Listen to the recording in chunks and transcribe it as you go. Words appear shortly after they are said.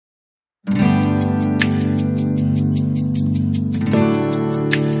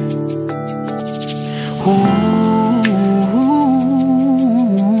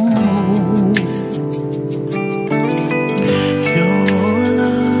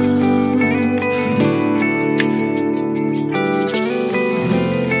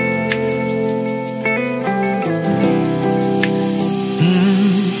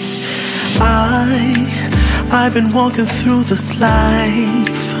I've been walking through this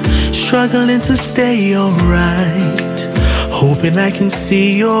life, struggling to stay alright, hoping I can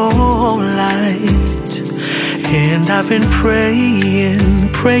see your light. And I've been praying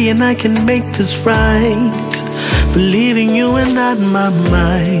I can make this right, believing you and not my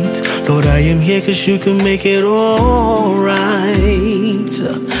might. Lord, I am here 'cause you can make it alright.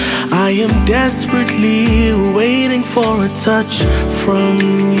 I am desperately waiting for a touch from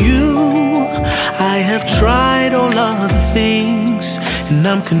you. I have tried all other things, and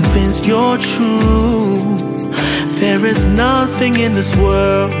I'm convinced you're true. There is nothing in this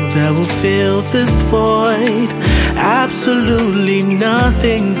world that will fill this void. Absolutely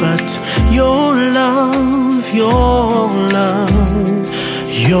nothing but your love, your love,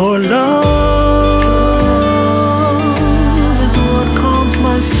 your love is what calms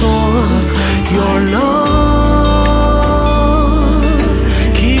my storms. Your love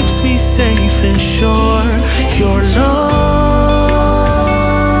keeps me safe and sure. Your love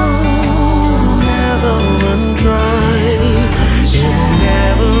will never run dry. It will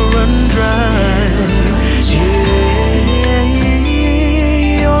never run dry. Yeah,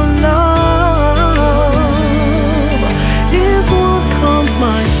 your love is what calms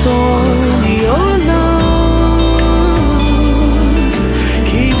my storm. Your love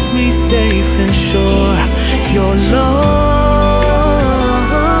keeps me safe and sure. Your love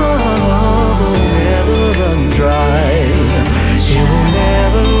will never run dry. It will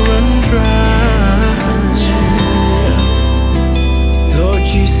never run dry. Lord,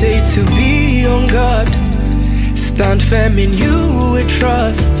 you say to be on guard, stand firm in you with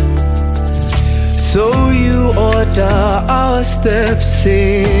trust. So you order our steps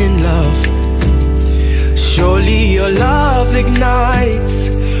in love. Surely your love ignites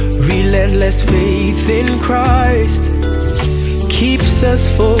relentless faith in Christ, keeps us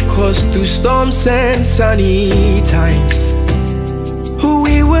focused through storms and sunny times.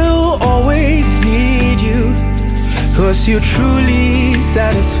 We will always need you, 'cause you truly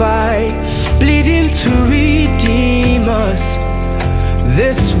satisfy, bleeding to redeem us.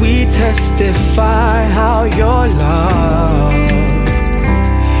 This we testify how your love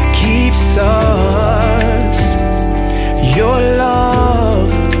keeps us. Your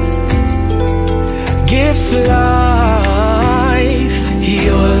love gives life.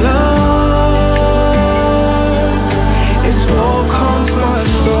 Your love is what calms my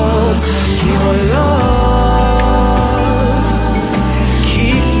storm. Your love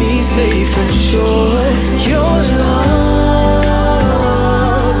keeps me safe and sure. Your love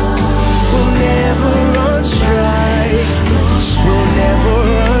will never run dry. Will never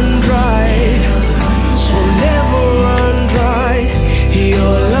run dry. Will never run dry.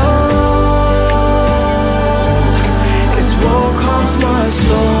 Your love is what calms my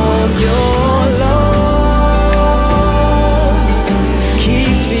storm. Your love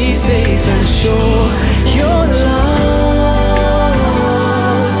keeps me safe and sure. Your love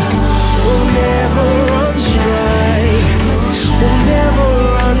will never run dry. Will never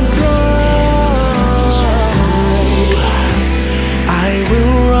run dry. I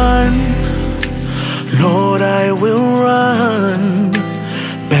will run, Lord, I will run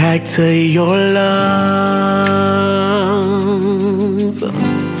back to your love.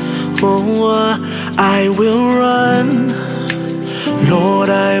 Oh, I will run, Lord,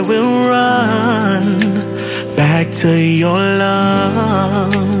 I will run back to your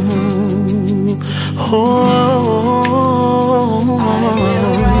love. Oh.